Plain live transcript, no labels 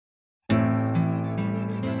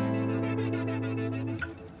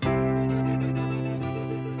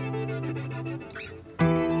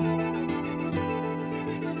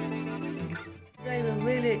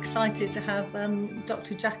excited to have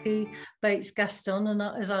Dr. Jackie Bates-Gaston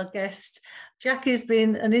as our guest. Jackie's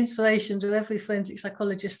been an inspiration to every forensic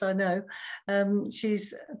psychologist I know.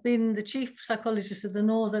 She's been the chief psychologist of the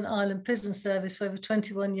Northern Ireland Prison Service for over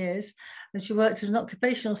 21 years, and she worked as an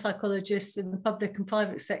occupational psychologist in the public and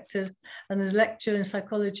private sectors and as a lecturer in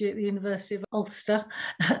psychology at the University of Ulster.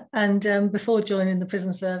 And before joining the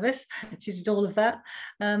prison service, she did all of that.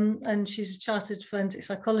 And she's a chartered forensic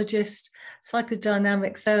psychologist,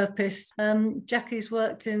 psychodynamic therapist. Jackie's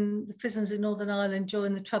worked in the prisons in Northern Ireland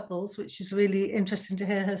during the Troubles, which is really interesting to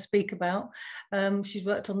hear her speak about. She's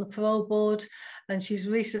worked on the parole board, and she's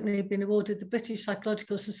recently been awarded the British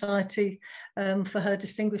Psychological Society for her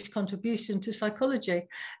distinguished contribution to psychology.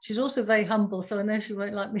 She's also very humble, so I know she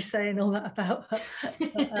won't like me saying all that about her.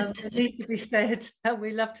 But, it needs to be said.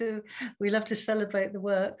 We love to celebrate the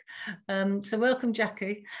work. So welcome,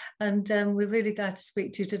 Jackie, and we're really glad to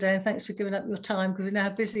speak to you today. And thanks for giving up your time, because we know how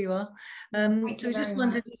busy you are. So we just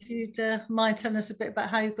wondered if you'd mind telling us a bit about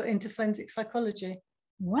how you got into forensic psychology.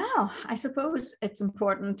 Well, I suppose it's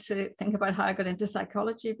important to think about how I got into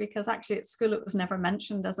psychology, because actually at school it was never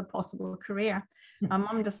mentioned as a possible career. My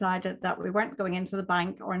mum decided that we weren't going into the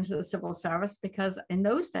bank or into the civil service, because in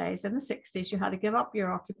those days, in the 60s, you had to give up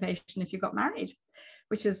your occupation if you got married,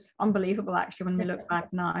 which is unbelievable actually when we look back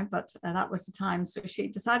now, but that was the time. So she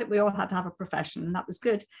decided we all had to have a profession, and that was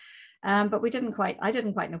good. But I didn't quite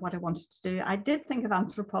know what I wanted to do. I did think of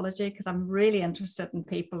anthropology because I'm really interested in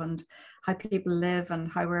people and how people live and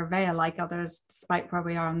how we're very alike others despite where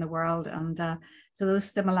we are in the world. And so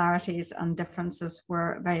those similarities and differences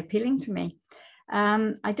were very appealing to me.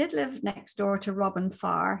 I did live next door to Robin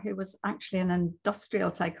Farr, who was actually an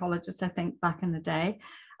industrial psychologist, I think, back in the day.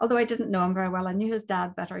 Although I didn't know him very well, I knew his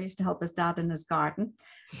dad better. I used to help his dad in his garden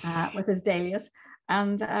with his dahlias.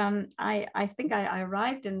 And I think I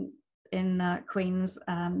arrived in Queen's,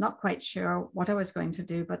 not quite sure what I was going to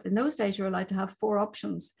do, but in those days you were allowed to have 4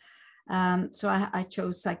 options. So I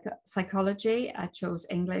chose psychology, I chose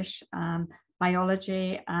English,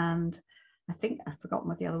 biology, and I think I've forgotten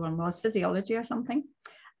what the other one was, physiology or something.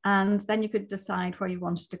 And then you could decide where you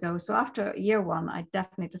wanted to go. So after year 1, I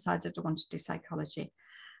definitely decided I wanted to do psychology.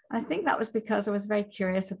 I think that was because I was very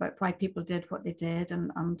curious about why people did what they did,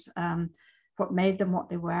 and what made them what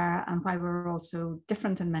they were, and why we were all so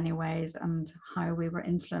different in many ways, and how we were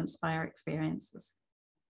influenced by our experiences.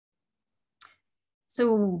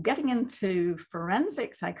 So getting into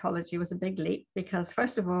forensic psychology was a big leap, because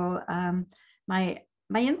first of all, my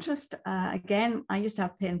interest, again, I used to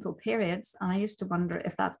have painful periods, and I used to wonder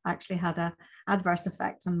if that actually had an adverse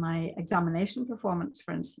effect on my examination performance,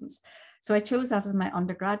 for instance. So I chose that as my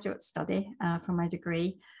undergraduate study for my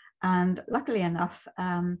degree. And luckily enough,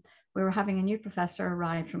 we were having a new professor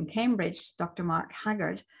arrive from Cambridge, Dr. Mark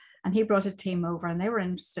Haggard, and he brought a team over, and they were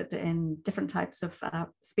interested in different types of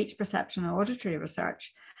speech perception and auditory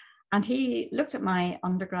research. And he looked at my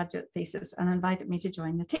undergraduate thesis and invited me to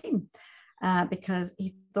join the team because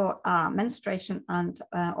he thought menstruation and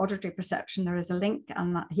auditory perception, there is a link,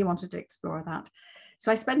 and he wanted to explore that.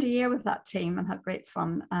 So I spent a year with that team and had great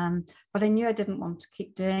fun, but I knew I didn't want to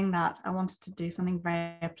keep doing that. I wanted to do something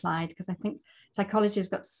very applied, because I think psychology has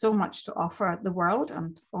got so much to offer the world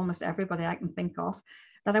and almost everybody I can think of,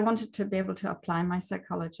 that I wanted to be able to apply my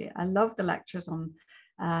psychology. I love the lectures on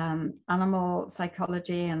animal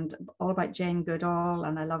psychology and all about Jane Goodall,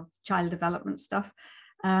 and I love child development stuff.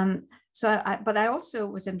 But I also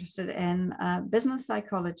was interested in business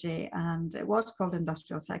psychology, and it was called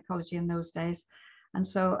industrial psychology in those days. And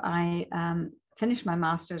so I finished my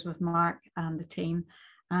master's with Mark and the team,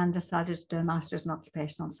 and decided to do a master's in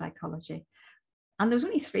occupational psychology. And there was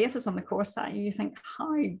only 3 of us on the course. You think,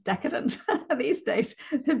 how decadent these days.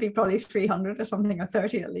 There'd be probably 300 or something, or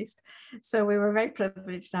 30 at least. So we were very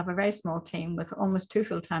privileged to have a very small team with almost 2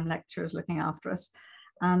 full-time lecturers looking after us.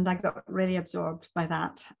 And I got really absorbed by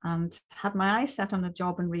that, and had my eyes set on a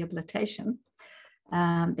job in rehabilitation.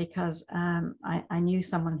 Because I knew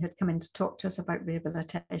someone who had come in to talk to us about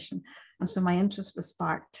rehabilitation. And so my interest was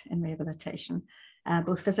sparked in rehabilitation,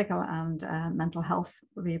 both physical and mental health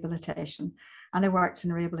rehabilitation. And I worked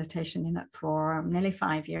in a rehabilitation unit for nearly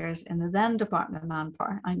 5 years in the then Department of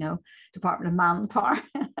Manpower. I know, Department of Manpower.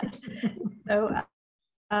 So,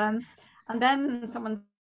 and then someone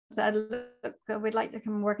said, look, we'd like to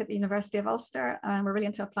come work at the University of Ulster, and we're really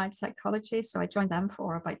into applied psychology. So I joined them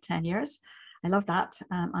for about 10 years. I love that.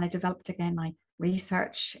 And I developed again my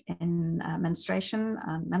research in menstruation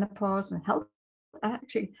and menopause and health.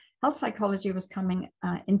 Actually, health psychology was coming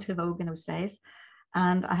into vogue in those days.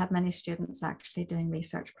 And I had many students actually doing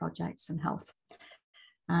research projects in health.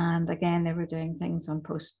 And again, they were doing things on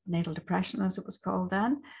postnatal depression, as it was called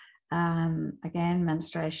then. Again,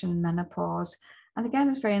 menstruation, menopause. And again, I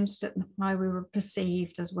was very interested in how we were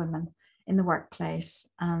perceived as women in the workplace.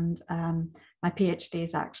 And my PhD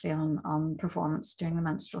is actually on performance during the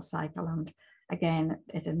menstrual cycle. And again,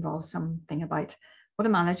 it involves something about what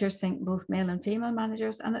do managers think, both male and female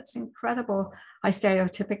managers. And it's incredible how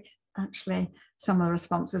stereotypic actually some of the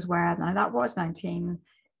responses were. Now, that was the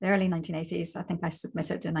early 1980s. I think I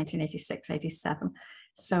submitted in 1986, 87.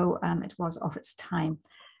 So it was of its time.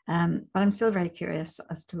 But I'm still very curious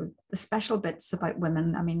as to the special bits about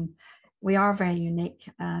women. I mean, we are very unique.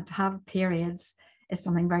 To have periods is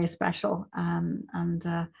something very special.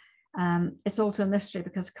 It's also a mystery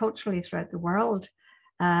because culturally throughout the world,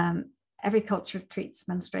 every culture treats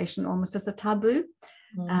menstruation almost as a taboo.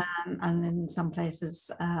 And in some places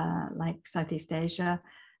like Southeast Asia,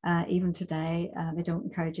 even today, they don't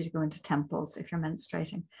encourage you to go into temples if you're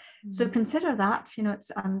menstruating. So consider that, you know,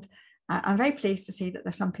 and I'm very pleased to see that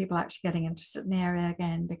there's some people actually getting interested in the area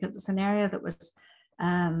again, because it's an area that was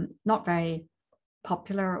not very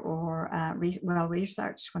popular or well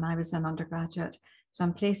researched when I was an undergraduate. So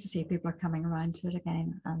I'm pleased to see people are coming around to it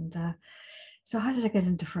again. And so how did I get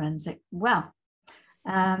into forensic? Well,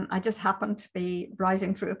 I just happened to be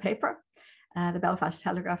browsing through a paper, the Belfast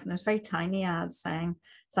Telegraph, and there's very tiny ads saying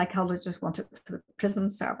psychologists wanted for the prison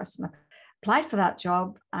service. And I applied for that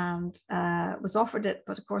job and was offered it.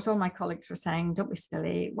 But of course, all my colleagues were saying, don't be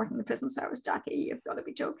silly, working in the prison service, Jackie, you've got to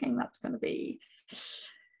be joking. That's going to be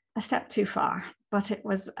a step too far. But it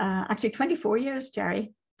was actually 24 years,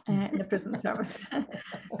 Jerry, in the prison service.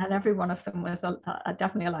 And every one of them was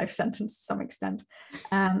definitely a life sentence to some extent.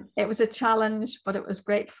 It was a challenge, but it was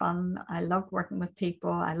great fun. I loved working with people.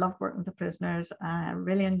 I loved working with the prisoners. I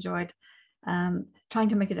really enjoyed trying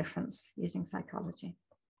to make a difference using psychology.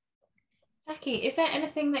 Jackie, is there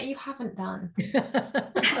anything that you haven't done?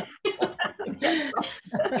 Yes,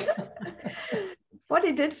 what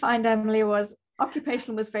I did find, Emily, was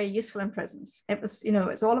occupational was very useful in prisons. It was, you know,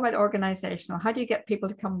 it's all about organizational. How do you get people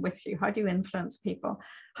to come with you? How do you influence people?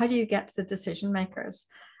 How do you get to the decision makers?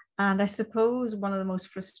 And I suppose one of the most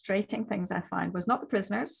frustrating things I found was not the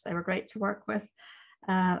prisoners. They were great to work with,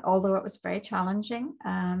 although it was very challenging.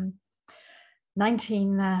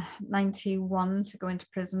 1991 to go into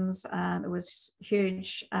prisons, there was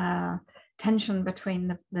huge tension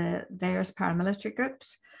between the various paramilitary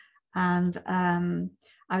groups. And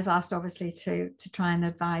I was asked, obviously, to try and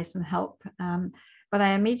advise and help. But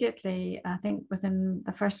I immediately, I think within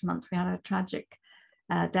the first month, we had a tragic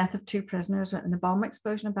death of 2 prisoners in the bomb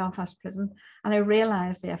explosion in Belfast Prison. And I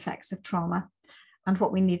realized the effects of trauma and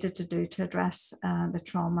what we needed to do to address the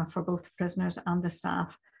trauma for both the prisoners and the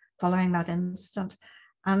staff following that incident.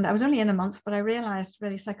 And I was only in a month, but I realized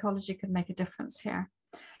really psychology could make a difference here.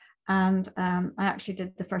 And I actually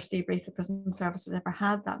did the first debrief the prison service had ever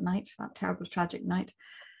had that night, that terrible, tragic night,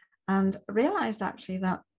 and realized actually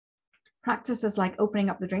that practices like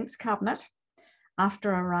opening up the drinks cabinet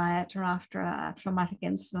after a riot or after a traumatic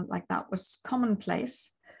incident like that was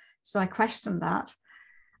commonplace. So I questioned that.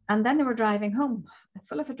 And then they were driving home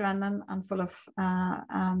full of adrenaline and full of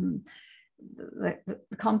the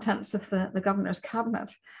contents of the governor's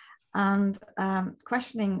cabinet, and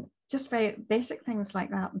questioning just very basic things like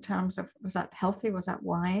that in terms of, was that healthy, was that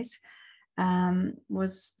wise,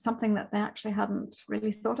 was something that they actually hadn't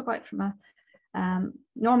really thought about from a,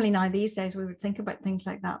 normally now these days we would think about things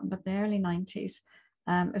like that, but the early 90s,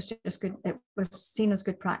 it was just good, it was seen as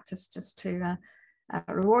good practice just to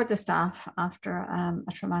reward the staff after a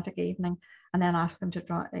traumatic evening and then ask them to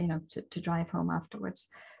drive home afterwards.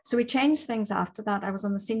 So we changed things after that. I was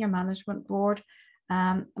on the senior management board,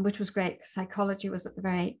 which was great. Psychology was at the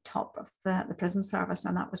very top of the prison service,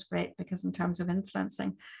 and that was great because in terms of influencing,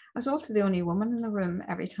 I was also the only woman in the room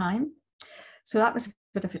every time. So that was a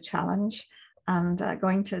bit of a challenge. And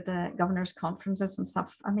going to the governor's conferences and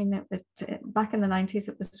stuff, I mean, back in the 90s,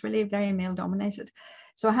 it was really very male dominated.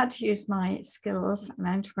 So I had to use my skills,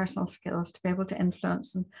 my interpersonal skills, to be able to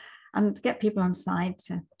influence and get people on side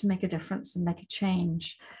to make a difference and make a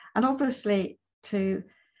change. And obviously to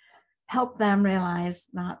help them realize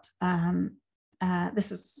that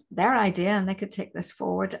this is their idea and they could take this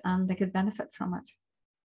forward and they could benefit from it.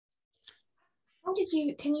 How did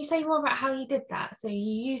you, can you say more about how you did that? So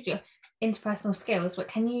you used your interpersonal skills, but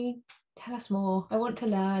can you tell us more? I want to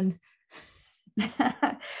learn.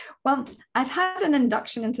 Well, I'd had an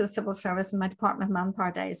induction into the civil service in my Department of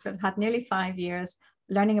Manpower days. So I'd had nearly 5 years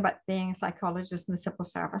learning about being a psychologist in the civil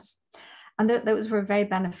service. And those were very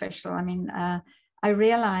beneficial. I mean, I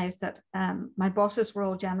realized that my bosses were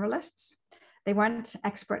all generalists. They weren't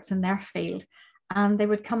experts in their field. and they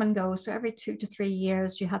would come and go. So every 2 to 3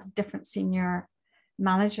 years, you had a different senior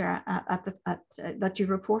manager that you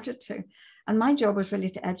reported to. And my job was really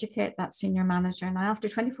to educate that senior manager. And after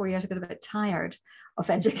 24 years, I got a bit tired of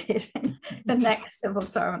educating the next civil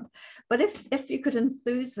servant. But if you could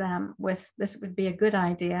enthuse them with this would be a good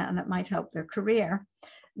idea and it might help their career,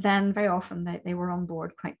 then very often they were on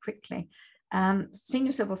board quite quickly.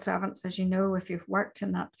 Senior civil servants, as you know, if you've worked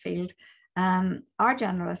in that field, are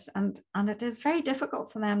generous, and it is very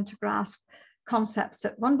difficult for them to grasp concepts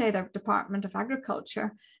that one day they're Department of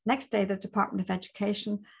Agriculture, next day they're Department of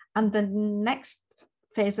Education, and the next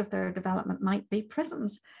phase of their development might be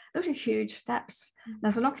prisons. Those are huge steps. And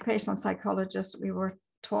as an occupational psychologist, we were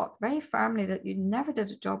taught very firmly that you never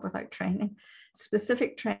did a job without training,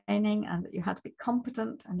 specific training, and that you had to be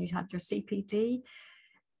competent and you had your CPD.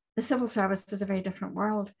 The civil service is a very different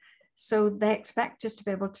world. So they expect just to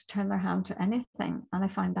be able to turn their hand to anything. And I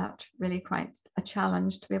find that really quite a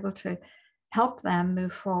challenge to be able to help them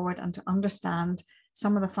move forward and to understand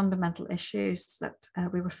some of the fundamental issues that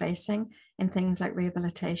we were facing in things like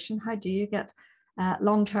rehabilitation. How do you get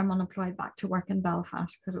long-term unemployed back to work in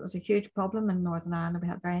Belfast? Because it was a huge problem in Northern Ireland. We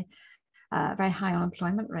had very high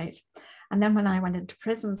unemployment rate. And then when I went into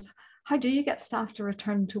prisons, how do you get staff to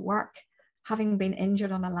return to work having been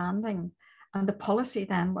injured on a landing? And the policy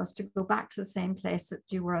then was to go back to the same place that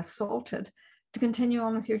you were assaulted to continue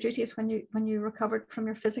on with your duties when you recovered from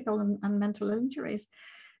your physical and mental injuries.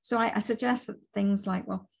 So I suggest that things like,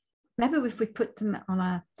 well, maybe if we put them on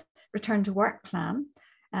a return to work plan,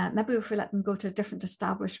 maybe if we let them go to a different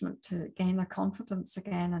establishment to gain their confidence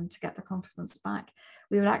again and to get their confidence back,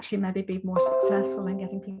 we would actually maybe be more successful in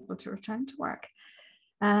getting people to return to work.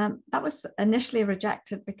 That was initially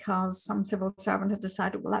rejected because some civil servant had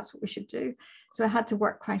decided, well, that's what we should do. So I had to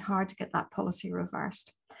work quite hard to get that policy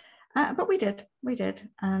reversed. But we did,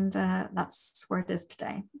 and that's where it is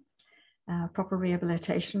today. Proper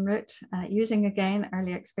rehabilitation route, using again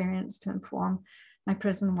early experience to inform my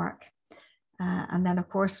prison work. And then of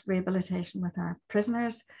course, rehabilitation with our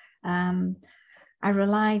prisoners. I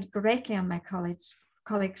relied greatly on my colleagues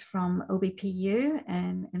from OBPU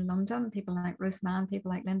in London, people like Ruth Mann,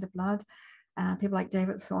 people like Linda Blood, people like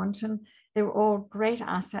David Thornton. They were all great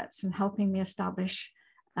assets in helping me establish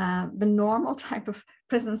the normal type of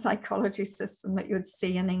prison psychology system that you would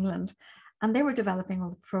see in England. And they were developing all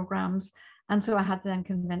the programs. And so I had to then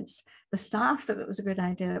convince the staff that it was a good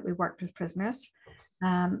idea that we worked with prisoners,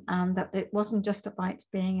 and that it wasn't just about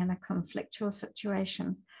being in a conflictual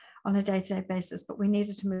situation on a day-to-day basis, but we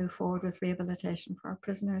needed to move forward with rehabilitation for our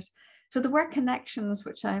prisoners. So there were connections,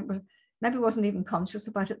 which I maybe wasn't even conscious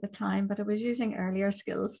about at the time, but I was using earlier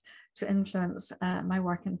skills to influence my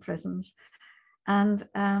work in prisons. And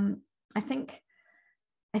I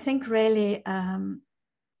think really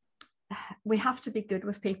we have to be good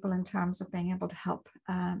with people in terms of being able to help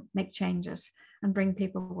make changes and bring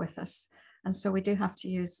people with us. And so we do have to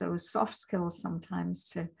use those soft skills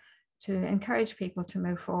sometimes to encourage people to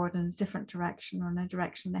move forward in a different direction or in a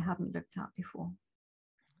direction they hadn't looked at before.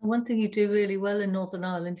 One thing you do really well in Northern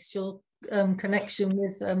Ireland is your connection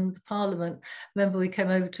with the Parliament. Remember, we came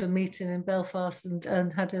over to a meeting in Belfast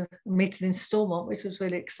and had a meeting in Stormont, which was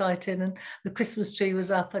really exciting, and the Christmas tree was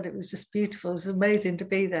up and it was just beautiful. It was amazing to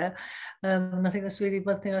be there, and I think that's really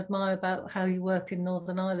one thing I admire about how you work in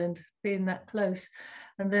Northern Ireland, being that close.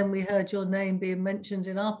 And then we heard your name being mentioned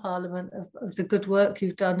in our Parliament of the good work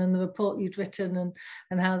you've done and the report you'd written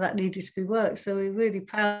and how that needed to be worked. So we're really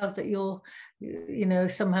proud that you're,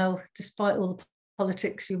 somehow, despite all the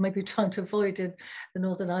politics you may be trying to avoid in the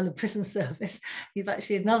Northern Ireland Prison Service, you've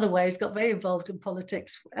actually in other ways got very involved in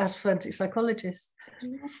politics as forensic psychologists.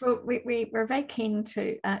 Yes, well, we're very keen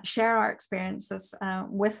to share our experiences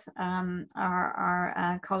with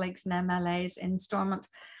our colleagues and MLAs in Stormont.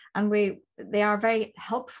 And they are very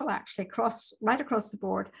helpful, actually, right across the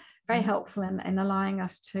board, very helpful in allowing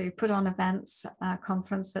us to put on events,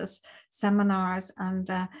 conferences, seminars. And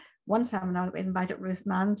one seminar that we invited Ruth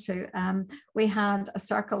Mann to, we had a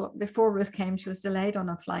circle. Before Ruth came, she was delayed on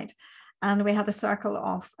a flight. And we had a circle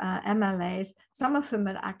of MLAs, some of whom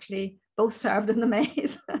had actually both served in the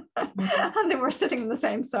maze. And they were sitting in the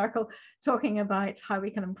same circle talking about how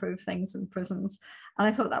we can improve things in prisons. And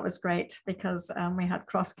I thought that was great because we had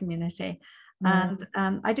cross community. And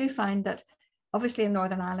I do find that obviously in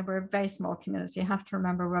Northern Ireland, we're a very small community. You have to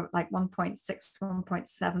remember we're like 1.6 to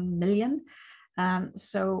 1.7 million.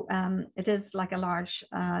 So it is like a large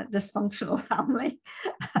dysfunctional family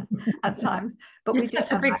at times, but we do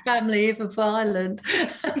have a big family even for Ireland.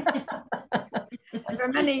 And there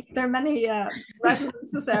are many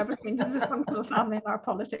resonances there between the dysfunctional family and our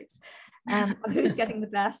politics, and who's getting the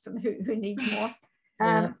best and who needs more.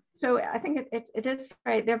 So I think it is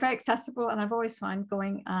they're very accessible, and I've always found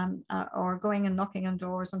going and knocking on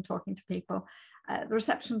doors and talking to people, the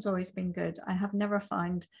reception's always been good. I have never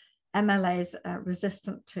found MLAs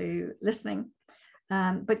resistant to listening.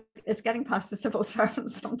 But it's getting past the civil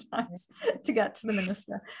servants sometimes to get to the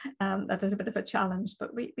minister. That is a bit of a challenge,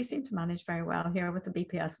 but we seem to manage very well here with the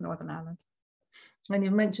BPS Northern Ireland. And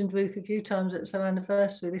you've mentioned Ruth a few times. It's her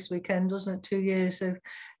anniversary this weekend, wasn't it? 2 years, so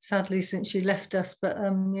sadly, since she left us. But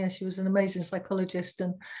yeah, she was an amazing psychologist,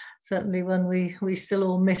 and certainly one we still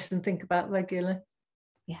all miss and think about regularly.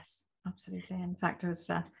 Yes, absolutely. In fact, I was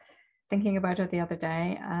thinking about her the other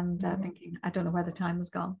day and thinking, I don't know where the time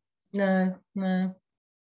has gone. No.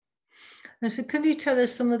 And so can you tell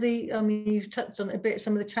us some of the, you've touched on it a bit,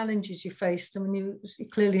 some of the challenges you faced? I mean, you're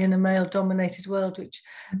clearly in a male-dominated world, which,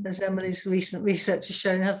 as Emily's recent research has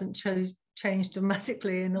shown, hasn't changed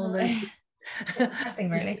dramatically in all those. Depressing,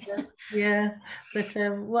 really. Yeah, but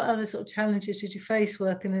what other sort of challenges did you face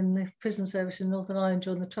working in the prison service in Northern Ireland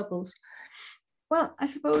during the Troubles? Well, I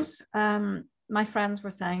suppose my friends were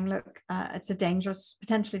saying, look, it's a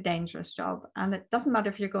potentially dangerous job. And it doesn't matter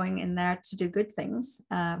if you're going in there to do good things,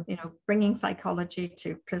 bringing psychology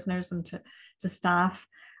to prisoners and to staff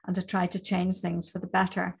and to try to change things for the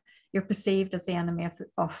better. You're perceived as the enemy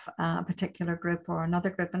of a particular group or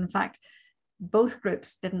another group. In fact, both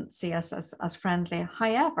groups didn't see us as friendly.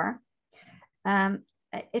 However,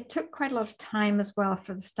 it took quite a lot of time as well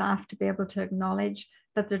for the staff to be able to acknowledge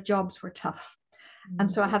that their jobs were tough. And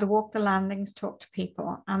so I had to walk the landings, talk to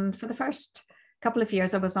people. And for the first couple of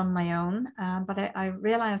years, I was on my own. But I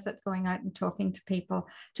realized that going out and talking to people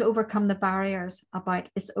to overcome the barriers about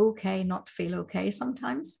it's okay not to feel okay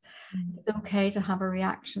sometimes. It's okay to have a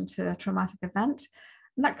reaction to a traumatic event.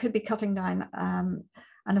 And that could be cutting down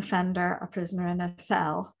an offender, a prisoner in a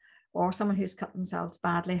cell, or someone who's cut themselves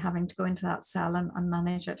badly, having to go into that cell and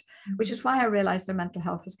manage it, which is why I realized their mental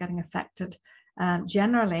health was getting affected.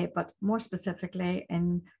 Generally, but more specifically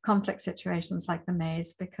in complex situations like the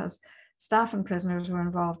maze, because staff and prisoners were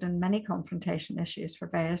involved in many confrontation issues for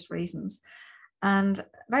various reasons. And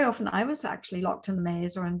very often I was actually locked in the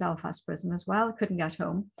maze or in Belfast prison as well, couldn't get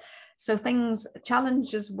home. So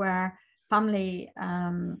challenges were family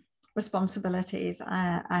responsibilities.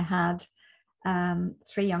 I had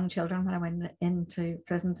 3 young children when I went into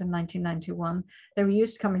prisons in 1991. They were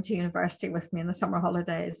used to coming to university with me in the summer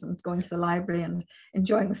holidays and going to the library and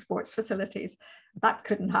enjoying the sports facilities. That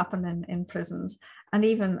couldn't happen in prisons. And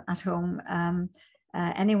even at home,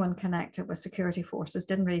 anyone connected with security forces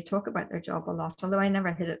didn't really talk about their job a lot, although I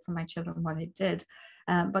never hid it from my children what I did.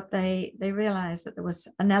 But they realized that there was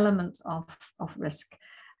an element of risk.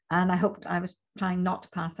 And I hoped I was trying not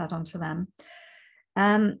to pass that on to them.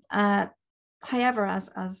 However,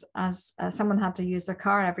 as someone had to use their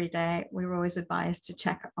car every day, we were always advised to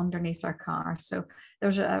check underneath our car. So there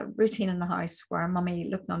was a routine in the house where mummy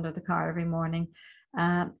looked under the car every morning,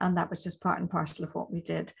 and that was just part and parcel of what we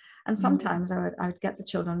did. And sometimes I would get the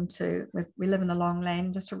children we live in a long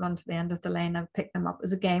lane, just to run to the end of the lane. I would pick them up. It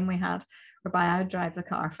was a game we had whereby I would drive the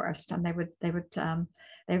car first, and they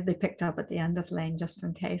would be picked up at the end of the lane just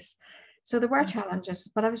in case. So there were challenges,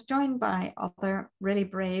 but I was joined by other really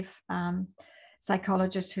brave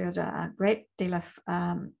psychologists who had a great deal of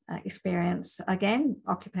experience, again,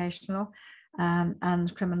 occupational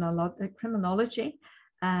and criminology,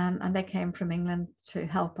 and they came from England to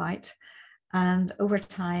help out. And over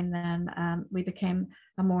time, then we became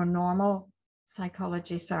a more normal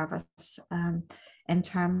psychology service in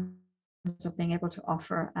terms of being able to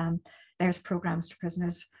offer various programs to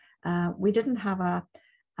prisoners. We didn't have a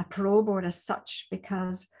parole board as such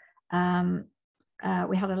because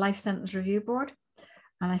we had a life sentence review board,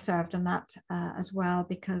 and I served on that as well,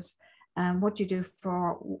 because what you do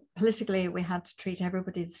politically, we had to treat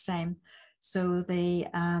everybody the same. So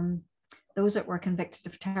those that were convicted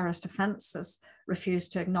of terrorist offences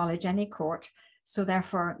refused to acknowledge any court. So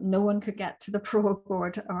therefore, no one could get to the parole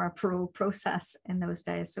board or a parole process in those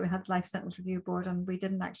days. So we had life sentence review board, and we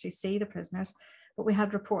didn't actually see the prisoners, but we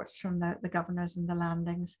had reports from the governors and the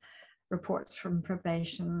landings, reports from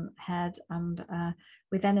probation head, and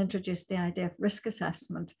we then introduced the idea of risk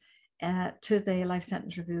assessment to the life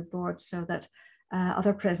sentence review board, so that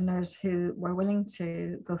other prisoners who were willing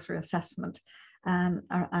to go through assessment and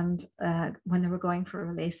when they were going for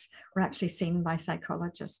release were actually seen by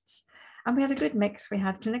psychologists. And we had a good mix. We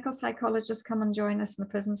had clinical psychologists come and join us in the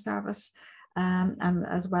prison service, and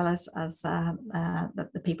as well as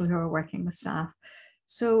the people who are working with staff.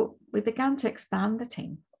 So we began to expand the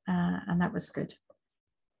team. and that was good.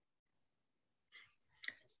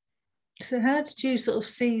 So how did you sort of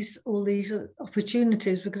seize all these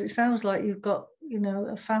opportunities? Because it sounds like you've got, you know,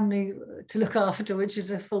 a family to look after, which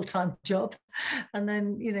is a full-time job, and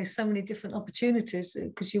then, you know, so many different opportunities,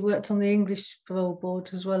 because you worked on the English parole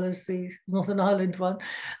board as well as the Northern Ireland one,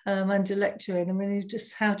 and you're lecturing. I mean,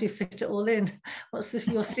 how do you fit it all in? What's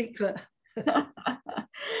your secret?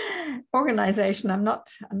 Organization. I'm not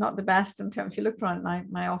the best in terms. If you look around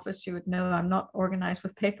my office, you would know I'm not organized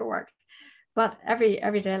with paperwork. But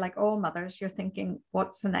every day, like all mothers, you're thinking,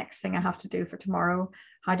 what's the next thing I have to do for tomorrow?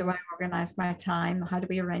 How do I organize my time? How do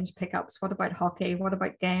we arrange pickups? What about hockey? What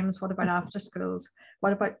about games? What about after schools?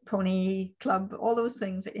 What about pony club? All those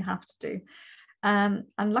things that you have to do. And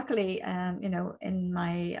luckily, you know, in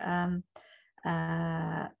my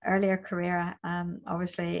earlier career,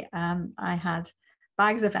 obviously, I had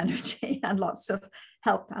bags of energy and lots of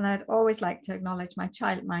help. And I'd always like to acknowledge my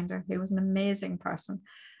childminder, who was an amazing person.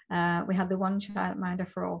 We had the one childminder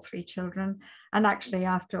for all 3 children. And actually,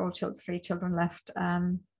 after all 3 children left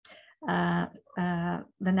the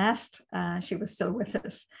nest, she was still with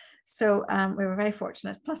us. So we were very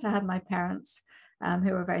fortunate. Plus, I had my parents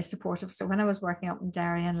who were very supportive. So when I was working up in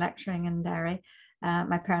Derry and lecturing in Derry,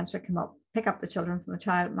 my parents would come up, pick up the children from the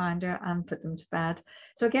childminder and put them to bed.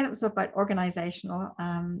 So again, it was about organizational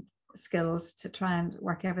skills to try and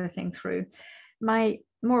work everything through. My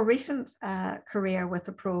more recent career with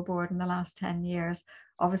the parole board in the last 10 years,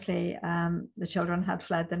 obviously the children had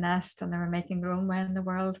fled the nest and they were making their own way in the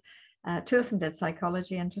world. 2 of them did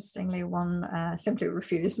psychology, interestingly. One simply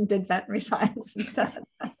refused and did veterinary science instead.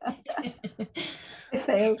 They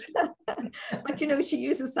failed. But you know, she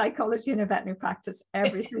uses psychology in her veterinary practice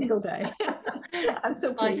every single day. I'm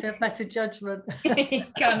so pleased. Like a better judgment.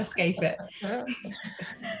 Can't escape it.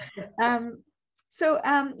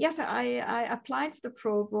 Yes, I applied for the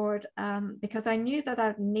parole board because I knew that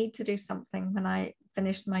I'd need to do something when I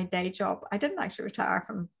finished my day job. I didn't actually retire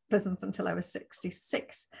from prisons until I was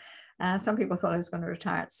 66. Some people thought I was going to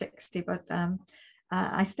retire at 60, but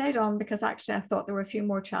I stayed on because actually I thought there were a few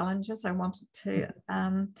more challenges I wanted to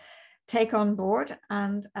take on board,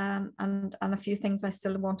 and a few things I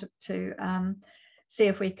still wanted to see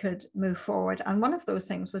if we could move forward. And one of those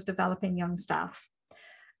things was developing young staff.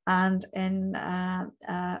 And in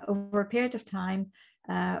over a period of time,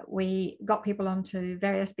 we got people onto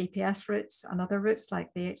various BPS routes and other routes like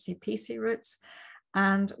the HCPC routes.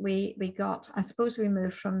 And we got, I suppose we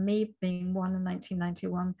moved from me being one in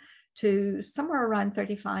 1991 to somewhere around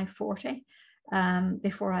 35, 40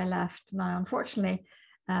 before I left. Now, unfortunately,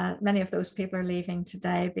 many of those people are leaving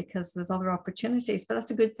today because there's other opportunities, but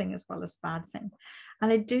that's a good thing as well as a bad thing. And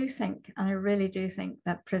I do think, and I really do think,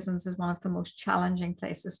 that prisons is one of the most challenging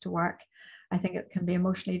places to work. I think it can be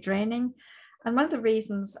emotionally draining. And one of the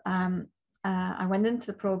reasons I went into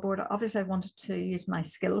the parole board, obviously I wanted to use my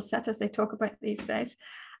skill set, as they talk about these days,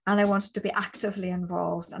 and I wanted to be actively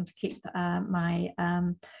involved and to keep my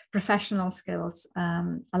professional skills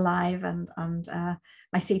alive and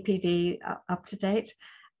my CPD up to date.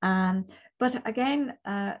 But again,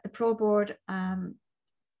 the parole board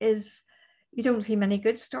is, you don't see many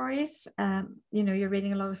good stories. You know, you're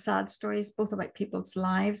reading a lot of sad stories, both about people's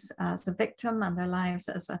lives as a victim and their lives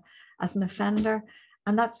as an offender.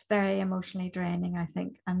 And that's very emotionally draining, I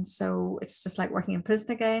think. And so it's just like working in prison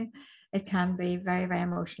again. It can be very, very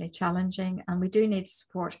emotionally challenging. And we do need to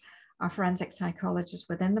support our forensic psychologists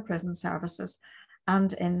within the prison services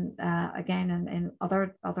and in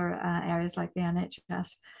other areas like the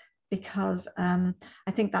NHS, because I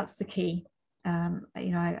think that's the key.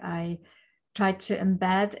 You know, I tried to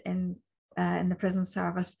embed in the prison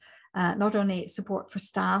service not only support for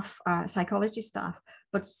staff, psychology staff,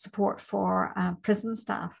 but support for prison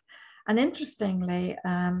staff. And interestingly,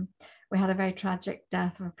 we had a very tragic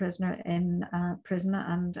death of a prisoner in prison,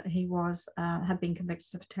 and he had been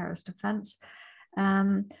convicted of a terrorist offence.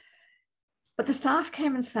 But the staff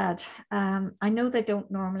came and said, I know they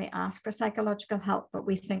don't normally ask for psychological help, but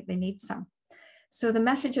we think they need some. So the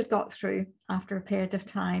message had got through after a period of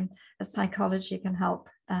time that psychology can help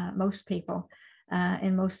most people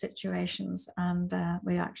in most situations. And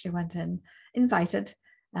we actually went in, invited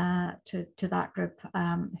to that group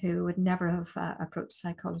who would never have approached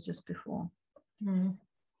psychologists before. Mm.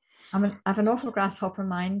 I have an awful grasshopper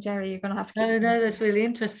mind, Jerry. You're going to have to. No, that's really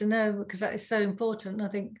interesting. No, because that is so important. I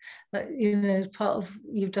think that, you know, as part of,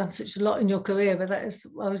 you've done such a lot in your career, but that is,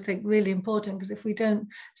 I would think, really important, because if we don't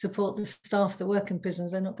support the staff that work in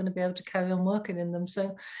prisons, they're not going to be able to carry on working in them.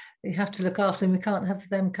 So you have to look after them. We can't have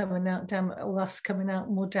them coming out, or us coming out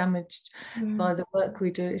more damaged by the work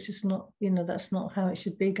we do. It's just not, you know, that's not how it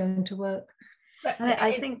should be going to work. But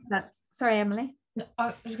I think that, sorry, Emily.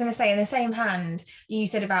 I was going to say, in the same hand, you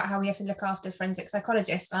said about how we have to look after forensic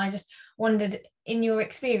psychologists. And I just wondered, in your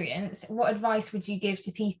experience, what advice would you give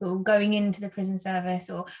to people going into the prison service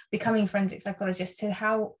or becoming forensic psychologists, to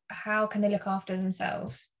how can they look after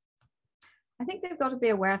themselves? I think they've got to be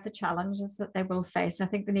aware of the challenges that they will face. I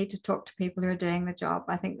think they need to talk to people who are doing the job.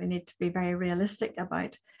 I think they need to be very realistic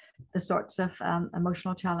about the sorts of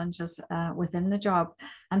emotional challenges within the job,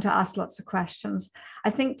 and to ask lots of questions.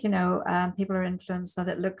 I think, people are influenced that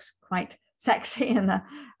it looks quite sexy in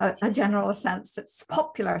a general sense. It's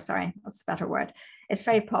popular, sorry, that's a better word. It's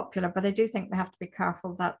very popular, but I do think they have to be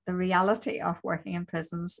careful that the reality of working in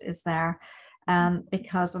prisons is there,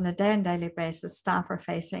 because on a day and daily basis, staff are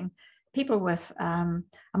facing people with a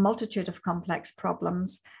multitude of complex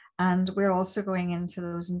problems, and we're also going into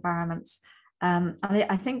those environments. And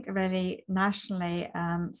I think really nationally,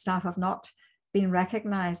 staff have not been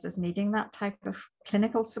recognised as needing that type of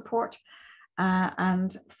clinical support.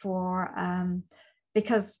 And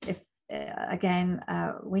because if, again,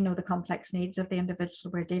 we know the complex needs of the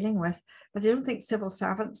individual we're dealing with, but I don't think civil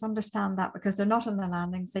servants understand that, because they're not on the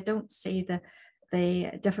landings. They don't see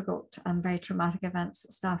the difficult and very traumatic events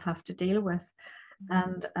that staff have to deal with.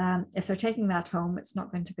 And if they're taking that home, it's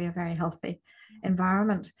not going to be a very healthy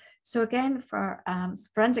environment. So again, for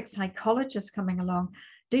forensic psychologists coming along,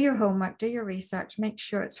 do your homework, do your research, make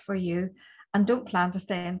sure it's for you, and don't plan to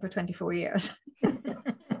stay in for 24 years.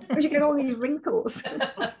 Because you get all these wrinkles.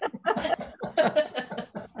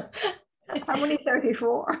 I'm only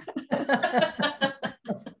 34.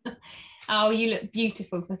 Oh, you look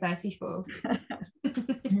beautiful for 34.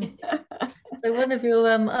 So one of your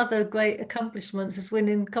other great accomplishments is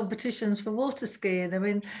winning competitions for water skiing. I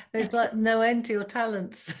mean, there's like no end to your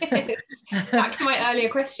talents. Back to my earlier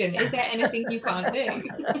question, is there anything you can't do?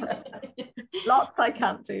 Lots I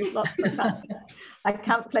can't do. Lots I can't do. I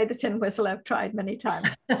can't play the tin whistle. I've tried many times.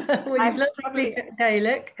 Well, I'm struggling at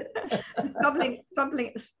Gaelic.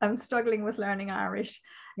 I'm struggling with learning Irish.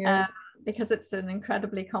 Yeah. Because it's an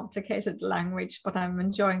incredibly complicated language, but I'm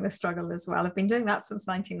enjoying the struggle as well. I've been doing that since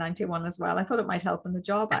 1991 as well. I thought it might help in the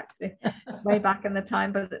job, actually, way back in the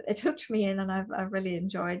time, but it hooked me in, and I've really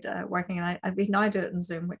enjoyed working. And we now do it in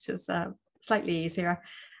Zoom, which is slightly easier.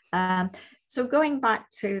 So going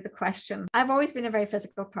back to the question, I've always been a very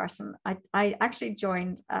physical person. I actually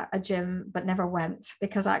joined a gym, but never went,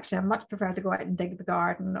 because actually I much prefer to go out and dig the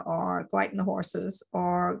garden, or go out on the horses,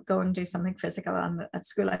 or go and do something physical. And at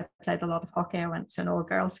school, I played a lot of hockey. I went to an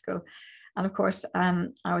all-girls school. And of course, I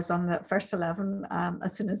was on the first 11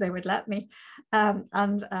 as soon as they would let me.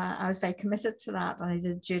 And I was very committed to that. And I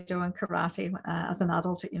did judo and karate as an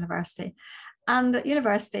adult at university. And at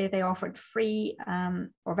university, they offered free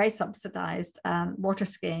or very subsidized water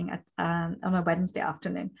skiing on a Wednesday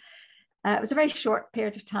afternoon. It was a very short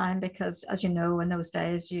period of time, because, as you know, in those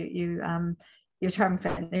days, your term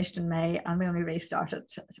finished in May, and we only really started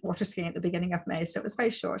water skiing at the beginning of May. So it was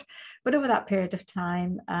very short. But over that period of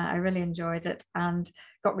time, I really enjoyed it, and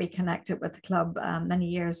got reconnected with the club many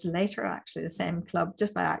years later, actually, the same club,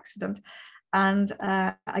 just by accident. And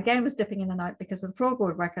again, was dipping in and out, because with pro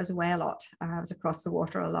board work, I was away a lot. I was across the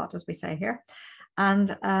water a lot, as we say here. And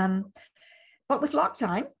but with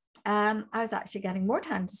lockdown, I was actually getting more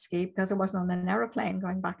time to ski, because I wasn't on an aeroplane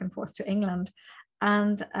going back and forth to England.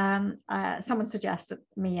 And someone suggested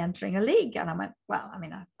me entering a league, and I went, well, I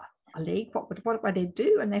mean, a league, what would they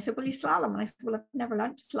do? And they said, well, you slalom. And I said, well, I've never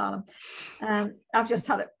learned to slalom. I've just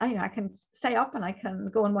had it, I can stay up, and I can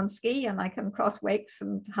go on one ski, and I can cross wakes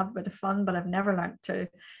and have a bit of fun, but I've never learned to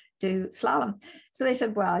do slalom. So they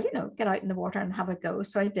said, well, get out in the water and have a go.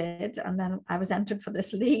 So I did. And then I was entered for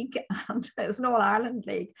this league, and it was an All-Ireland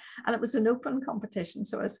league, and it was an open competition.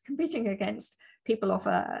 So I was competing against people of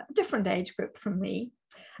a different age group from me.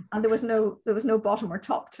 And there was no bottom or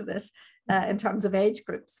top to this in terms of age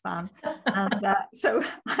group span. And so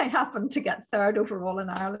I happened to get third overall in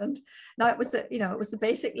Ireland. Now it was the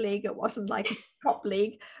basic league. It wasn't like a top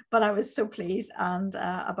league, but I was so pleased. And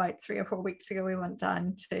about 3 or 4 weeks ago, we went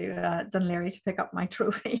down to Dunleary to pick up my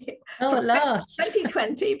trophy. Oh, at last.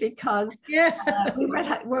 2020, because we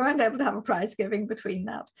weren't able to have a prize giving between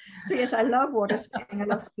that. So yes, I love water skiing. I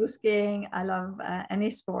love snow skiing. I love any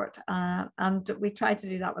sport. And we try to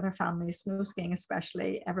do that with our families, snow skiing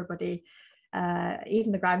especially. Everybody,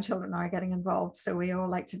 even the grandchildren are getting involved. So we all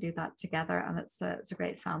like to do that together, and it's a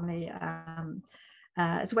great family.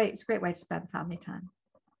 It's a great way to spend family time.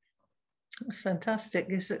 That's fantastic.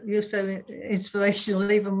 You're so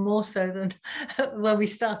inspirational, even more so than when we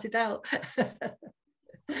started out.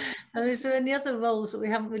 And is there any other roles that we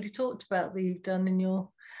haven't really talked about that you've done in your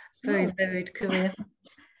very varied career?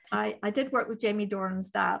 I did work with Jamie Dornan's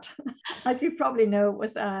dad. As you probably know,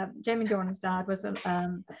 was Jamie Dornan's dad was a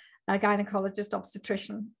gynecologist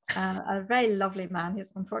obstetrician, a very lovely man.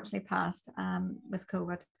 He's unfortunately passed with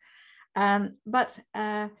COVID. But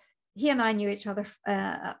he and I knew each other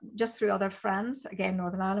just through other friends. Again,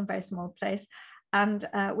 Northern Ireland, very small place. And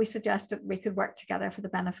we suggested we could work together for the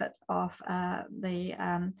benefit of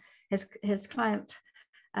his client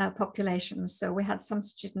populations. So we had some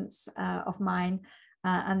students of mine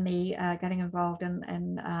and me getting involved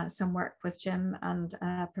in some work with Jim and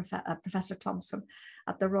Professor Thompson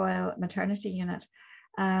at the Royal Maternity Unit,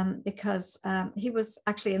 because he was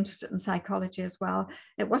actually interested in psychology as well.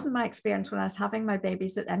 It wasn't my experience when I was having my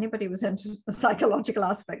babies that anybody was interested in the psychological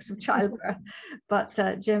aspects of childbirth, but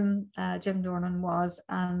Jim Dornan was,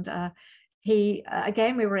 and he,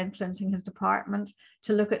 again, we were influencing his department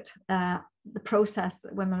to look at the process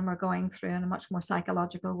that women were going through in a much more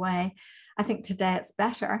psychological way. I think today it's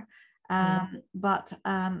better, but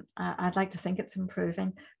I'd like to think it's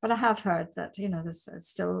improving. But I have heard that, you know, there's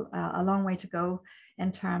still a long way to go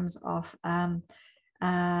in terms of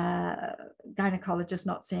gynecologists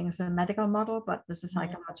not seeing as a medical model, but there's the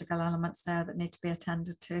psychological elements there that need to be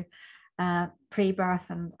attended to pre-birth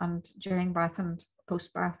and during birth and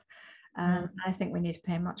post-birth. I think we need to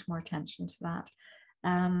pay much more attention to that.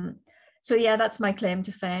 So yeah, that's my claim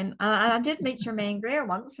to fame. I did meet Germaine Greer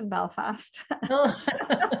once in Belfast. Oh.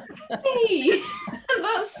 Hey,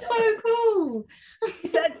 that's so cool.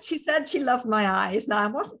 She said she loved my eyes. Now I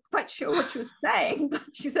wasn't quite sure what she was saying, but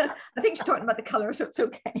she said, I think she's talking about the colour, so it's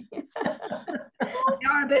okay. They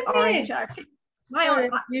are a bit orange, actually. I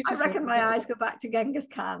reckon my eyes go back to Genghis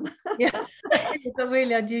Khan. Yeah, you've got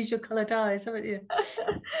really unusual coloured eyes, haven't you?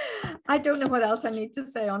 I don't know what else I need to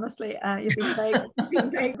say, honestly. You've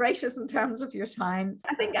been very gracious in terms of your time.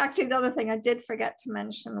 I think actually the other thing I did forget to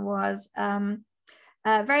mention was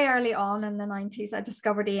very early on in the 90s, I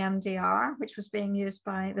discovered EMDR, which was being used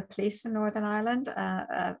by the police in Northern Ireland.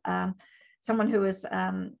 Someone who was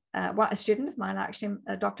a student of mine, actually,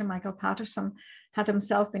 Dr. Michael Patterson, had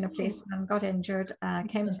himself been a policeman, got injured,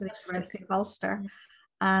 came to the University of Ulster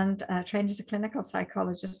and trained as a clinical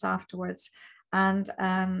psychologist afterwards, and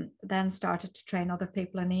then started to train other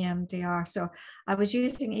people in EMDR. So I was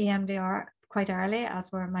using EMDR quite early,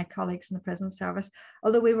 as were my colleagues in the prison service,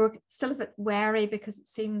 although we were still a bit wary because it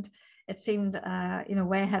seemed you know,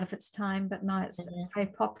 way ahead of its time, but now it's very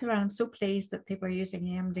popular, and I'm so pleased that people are using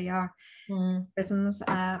EMDR prisons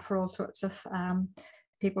for all sorts of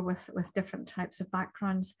people with different types of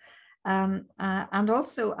backgrounds. And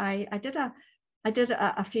also I did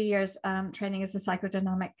a few years training as a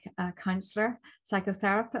psychodynamic counselor,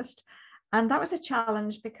 psychotherapist, and that was a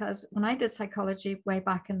challenge because when I did psychology way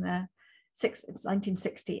back in it was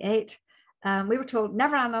 1968, we were told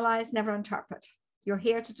never analyze, never interpret. You're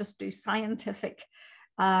here to just do scientific,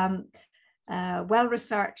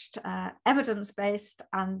 well-researched, evidence-based,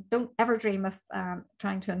 and don't ever dream of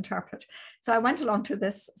trying to interpret. So I went along to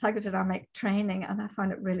this psychodynamic training and I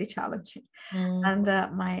found it really challenging. And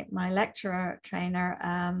my lecturer, trainer,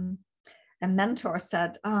 and mentor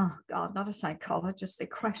said, oh God, not a psychologist, they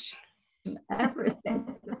question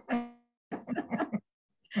everything.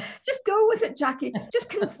 Just go with it, Jackie. Just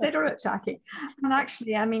consider it, Jackie. And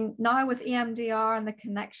actually, I mean, now with EMDR and the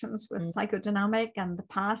connections with psychodynamic and the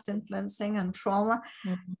past influencing and trauma,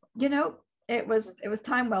 you know, it was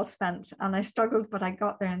time well spent. And I struggled, but I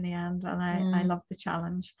got there in the end, and I loved the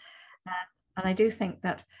challenge. And I do think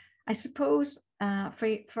that, I suppose,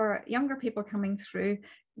 for younger people coming through,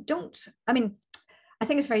 I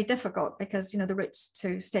think it's very difficult because, you know, the routes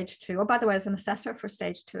to stage 2. Oh, by the way, I was an assessor for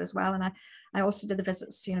stage 2 as well. And I also did the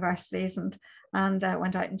visits to universities and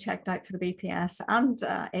went out and checked out for the BPS and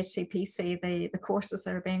HCPC, the courses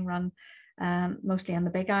that are being run mostly on the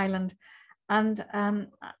Big Island. And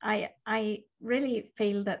I really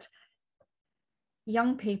feel that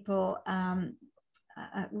young people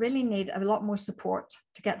really need a lot more support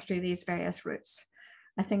to get through these various routes.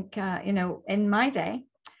 I think, you know, in my day,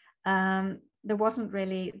 there wasn't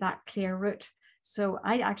really that clear route. So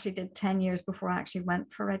I actually did 10 years before I actually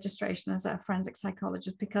went for registration as a forensic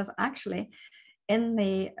psychologist, because actually in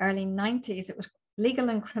the early 90s, it was legal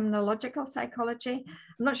and criminological psychology.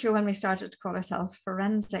 I'm not sure when we started to call ourselves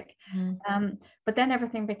forensic, but then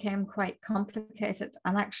everything became quite complicated.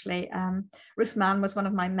 And actually, Ruth Mann was one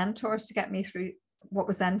of my mentors to get me through what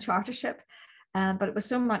was then chartership. But it was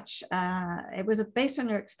so much, it was based on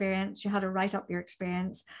your experience. You had to write up your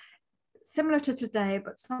experience, similar to today,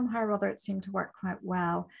 but somehow or other it seemed to work quite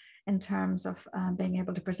well in terms of being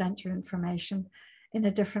able to present your information in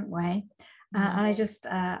a different way. And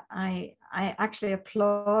I actually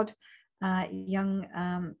applaud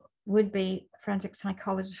young would-be forensic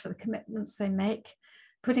psychologists for the commitments they make,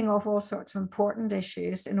 putting off all sorts of important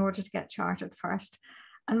issues in order to get chartered first.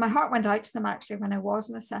 And my heart went out to them actually when I was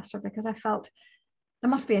an assessor, because I felt there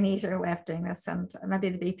must be an easier way of doing this, and maybe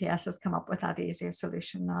the BPS has come up with that easier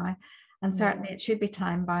solution now. And certainly it should be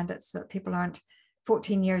time bounded so that people aren't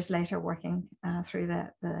 14 years later working through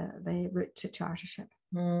the route to chartership.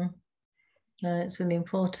 No, it's really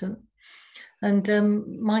important. And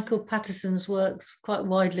Michael Patterson's work's quite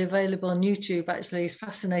widely available on YouTube. Actually, he's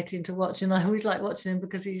fascinating to watch, and I always like watching him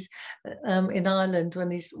because he's in Ireland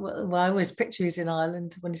when he's, well, I always picture he's in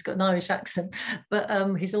Ireland when he's got an Irish accent, but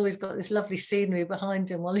he's always got this lovely scenery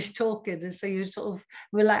behind him while he's talking, and so you sort of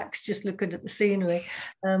relax just looking at the scenery.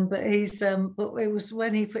 But it was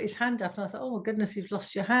when he put his hand up, and I thought, oh my goodness, you've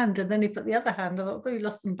lost your hand, and then he put the other hand. I thought, oh, you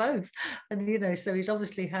lost them both, and you know, so he's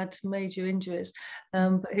obviously had major injuries.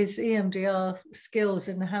 But his EMDR skills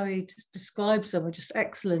and how he describes them are just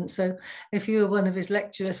excellent. So if you were one of his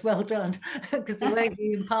lecturers, well done, because the way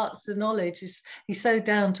he imparts the knowledge is, he's so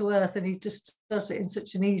down to earth, and he just does it in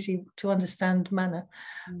such an easy to understand manner.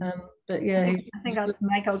 But yeah, I think that's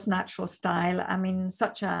Michael's natural style. I mean,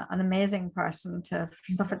 such an amazing person to have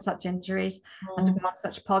suffered such injuries and to be on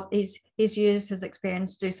such he's used his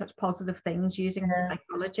experience to do such positive things using his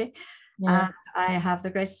psychology. And I have the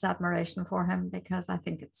greatest admiration for him, because I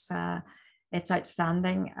think it's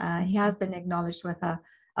outstanding. He has been acknowledged with a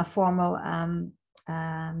formal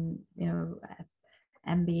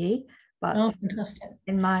MBE, but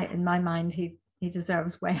in my mind he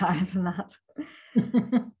deserves way higher than that.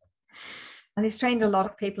 And he's trained a lot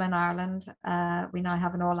of people in Ireland. We now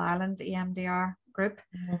have an all-Ireland EMDR group,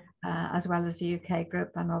 as well as a UK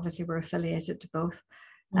group, and obviously we're affiliated to both.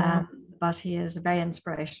 But he is a very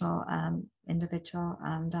inspirational individual,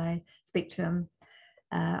 and I speak to him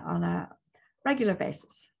on a regular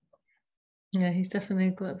basis. Yeah, he's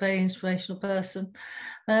definitely a very inspirational person.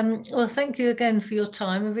 Well, thank you again for your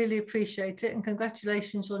time. I really appreciate it, and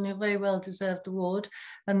congratulations on your very well-deserved award.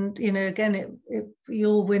 And you know, again,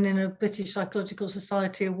 your winning a British Psychological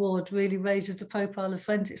Society award really raises the profile of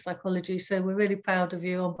forensic psychology. So we're really proud of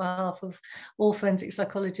you on behalf of all forensic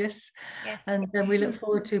psychologists. Yes. And we look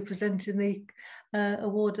forward to presenting the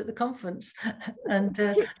award at the conference. And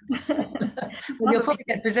you'll probably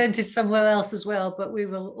get presented somewhere else as well, but we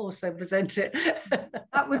will also present it.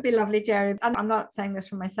 That would be lovely, Jerry. And I'm not saying this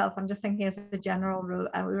for myself, I'm just thinking as a general rule.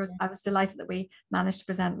 I was delighted that we managed to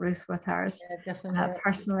present Ruth with hers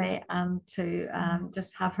personally, and to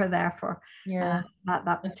just have her there for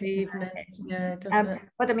that particular evening.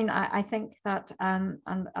 But I mean, I think that and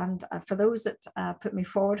for those that put me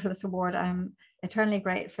forward for this award, I'm eternally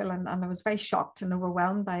grateful, and I was very shocked and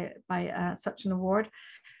overwhelmed by such an award.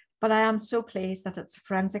 But I am so pleased that it's a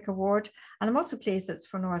forensic award, and I'm also pleased that it's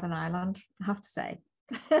for Northern Ireland, I have to say.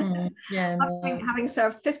 Having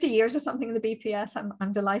served 50 years or something in the BPS,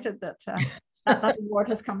 I'm delighted that that award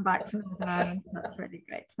has come back to Northern Ireland. That's really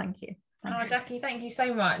great. Thank you. Jackie, thank you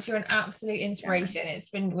so much. You're an absolute inspiration.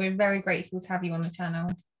 We're very grateful to have you on the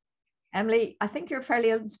channel. Emily, I think you're fairly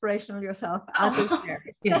inspirational yourself, as is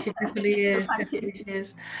Jerry. Yeah, she definitely is. Definitely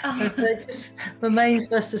is. So it just remains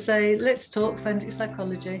for us to say, let's talk forensic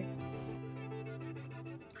psychology.